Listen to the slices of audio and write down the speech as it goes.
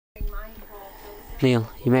Neil,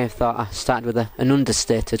 you may have thought I started with an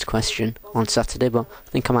understated question on Saturday, but I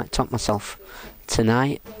think I might top myself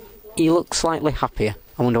tonight. You look slightly happier.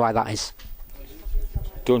 I wonder why that is.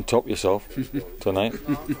 Don't top yourself tonight.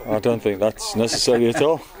 I don't think that's necessary at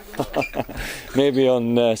all. Maybe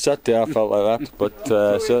on Saturday I felt like that, but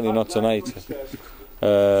certainly not tonight.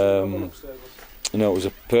 It was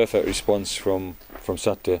a perfect response from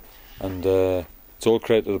Saturday, and it's all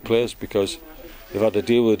credit to the players because they've had to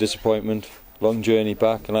deal with the disappointment, long journey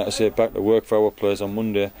back, and like I say, back to work for our players on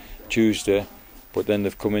Monday, Tuesday, but then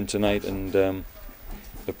they've come in tonight and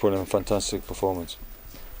they've put in a fantastic performance.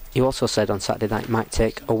 You also said on Saturday that it might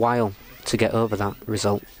take a while to get over that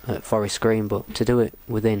result at Forest Green, but to do it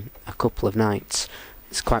within a couple of nights,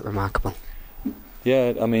 it's quite remarkable.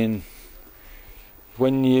 Yeah, I mean,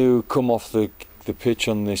 when you come off the pitch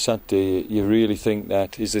on the Saturday, you really think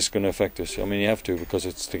that, is this going to affect us? I mean, you have to, because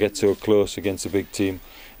it's to get so close against a big team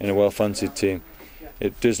in a well-fancied team.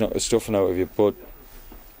 It does knock the stuffing out of you, but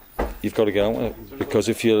you've got to get on with it, because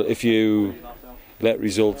if you let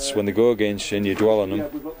results, when they go against you and you dwell on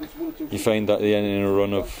them, you find that they end in a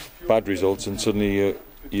run of bad results and suddenly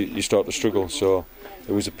you start to struggle. So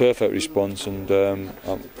it was a perfect response, and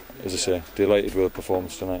as I say, delighted with the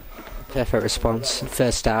performance tonight. Perfect response.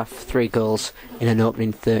 First half, 3 goals in an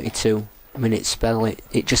opening 32-minute spell.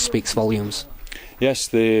 It just speaks volumes.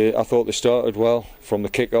 Yes, I thought they started well from the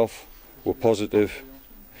kick-off, were positive,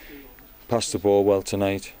 passed the ball well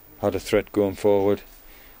tonight, had a threat going forward,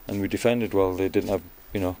 and we defended well. They didn't have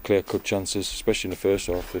clear-cut chances, especially in the first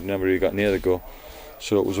half. They never really got near the goal.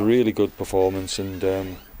 So it was a really good performance, and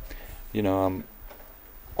I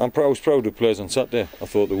was proud of the players on Saturday. I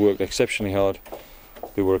thought they worked exceptionally hard.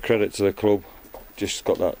 They were a credit to the club. Just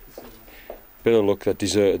got that bit of luck that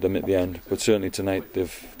deserted them at the end. But certainly tonight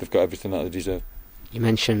they've got everything that they deserve. You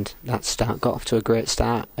mentioned that start got off to a great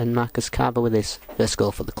start, and Marcus Carver with his first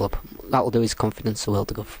goal for the club. That'll do his confidence a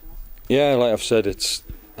world of good. Yeah, like I've said,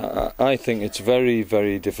 I think it's very,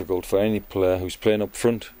 very difficult for any player who's playing up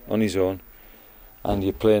front on his own, and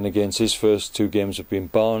you're playing against his first 2 games have been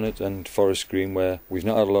Barnet and Forest Green, where we've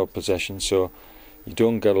not had a lot of possession, so you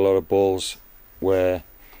don't get a lot of balls where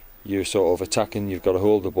you're sort of attacking. You've got to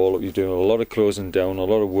hold the ball up. You're doing a lot of closing down, a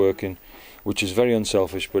lot of working, which is very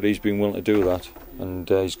unselfish, but he's been willing to do that, and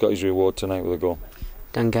he's got his reward tonight with a goal.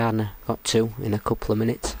 Dan Gardner got 2 in a couple of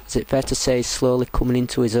minutes. Is it fair to say he's slowly coming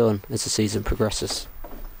into his own as the season progresses?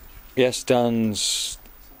 Yes,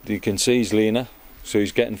 you can see he's leaner, so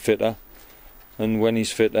he's getting fitter, and when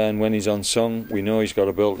he's fitter and when he's on song, we know he's got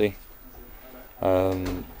ability.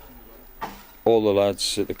 All the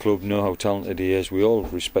lads at the club know how talented he is. We all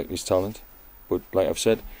respect his talent, but like I've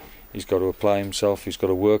said, he's got to apply himself. He's got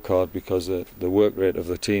to work hard, because the work rate of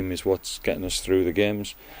the team is what's getting us through the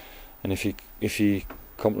games. And if he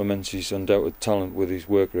complements his undoubted talent with his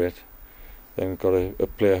work rate, then we've got a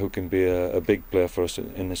player who can be a big player for us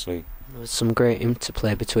in this league. There was some great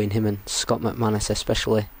interplay between him and Scott McManus,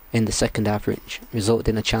 especially in the second half, which resulted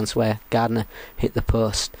in a chance where Gardner hit the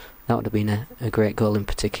post. That would have been a great goal in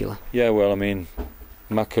particular. Yeah, well, I mean,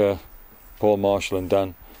 Macca, Paul Marshall and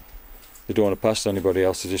Dan, they don't want to pass to anybody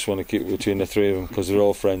else. They just want to keep it between the 3 of them, because they're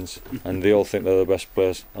all friends and they all think they're the best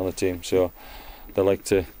players on the team. So they like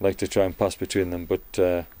to try and pass between them. But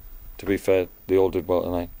to be fair, they all did well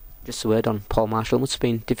tonight. Just a word on Paul Marshall. It must have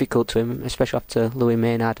been difficult to him, especially after Louis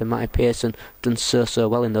Maynard and Matty Pearson done so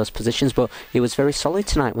well in those positions. But he was very solid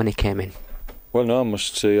tonight when he came in. Well, no, I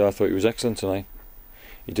must say I thought he was excellent tonight.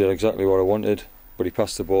 He did exactly what I wanted, but he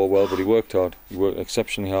passed the ball well, but he worked hard. He worked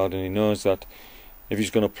exceptionally hard, and he knows that if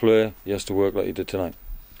he's going to play, he has to work like he did tonight.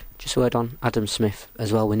 Just a word on Adam Smith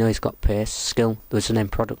as well. We know he's got pace, skill. There was an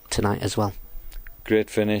end product tonight as well.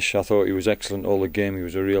 Great finish. I thought he was excellent all the game. He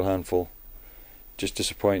was a real handful. Just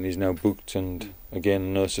disappointing he's now booked, and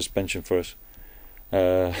again, no suspension for us.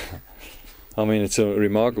 I mean, it's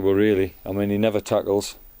remarkable, really. I mean, he never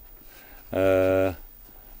tackles.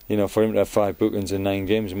 For him to have 5 bookings in 9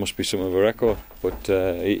 games, it must be something of a record. But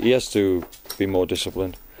he has to be more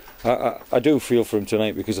disciplined. I do feel for him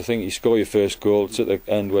tonight, because I think you score your first goal, it's at the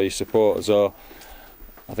end where your supporters are.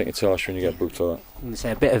 I think it's harsh when you get booked for that. It's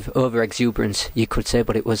a bit of over-exuberance, you could say,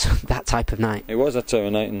 but it was that type of night. It was that type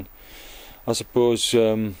of night, and I suppose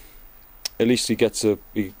at least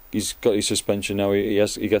he's got his suspension now. He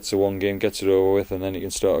gets the 1 game, gets it over with, and then he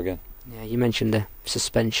can start again. Yeah, you mentioned the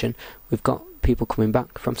suspension. We've got people coming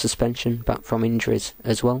back from suspension, back from injuries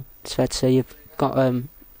as well. It's fair to say you've got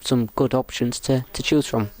some good options to choose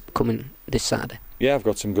from coming this Saturday. Yeah, I've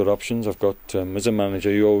got some good options. I've got, as a manager,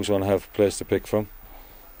 you always want to have a place to pick from.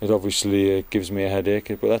 It obviously gives me a headache,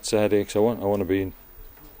 but that's the headaches I want. I want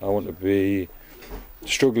to be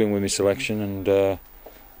struggling with my selection, and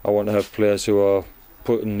I want to have players who are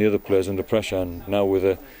putting the other players under pressure. And now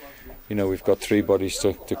with we've got 3 bodies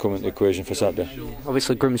to come into the equation for Saturday.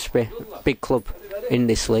 Obviously Grimsby, big club in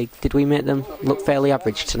this league. Did we make them look fairly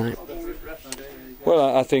average tonight?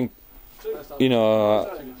 Well, I think,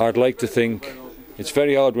 I'd like to think it's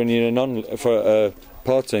very hard when you're for a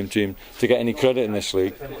part-time team to get any credit in this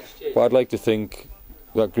league, but I'd like to think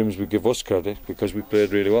that Grimsby give us credit because we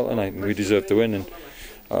played really well tonight and we deserved to win, and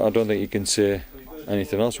I don't think you can say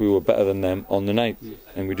anything else. We were better than them on the night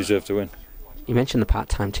and we deserved to win. You mentioned the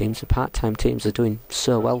part-time teams. The part-time teams are doing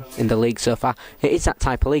so well in the league so far. It is that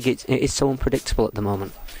type of league. It is so unpredictable at the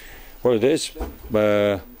moment. Well, it is.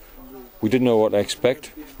 We didn't know what to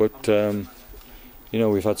expect, but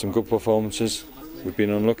we've had some good performances. We've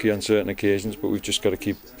been unlucky on certain occasions, but we've just got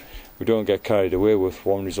to we don't get carried away with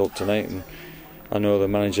one result tonight. And I know the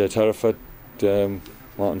manager at Hereford,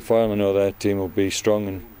 Martin Foyle, I know their team will be strong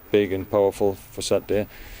and big and powerful for Saturday.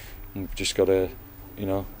 And we've just got to,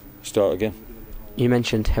 start again. You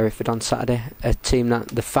mentioned Hereford on Saturday, a team that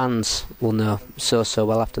the fans will know so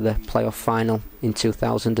well after the playoff final in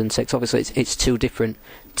 2006. Obviously it's 2 different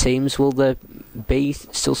teams. Will there be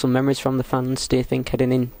still some memories from the fans, do you think,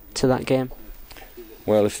 heading into that game?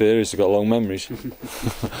 Well, if there is, they've got long memories.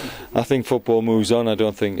 I think football moves on. I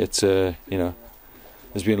don't think it's there's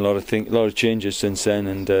been a lot of changes since then,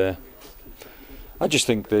 and I just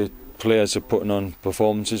think the players are putting on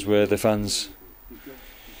performances where the fans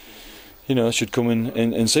should come in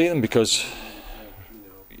and see them, because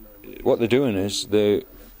what they're doing is they're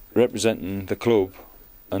representing the club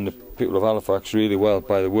and the people of Halifax really well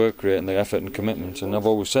by the work rate and the effort and commitment. And I've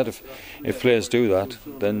always said if players do that,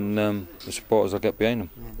 then the supporters will get behind them.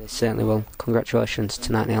 Yeah, they certainly will. Congratulations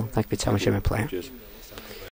tonight, Neil. Thank you for your time, player. Cheers.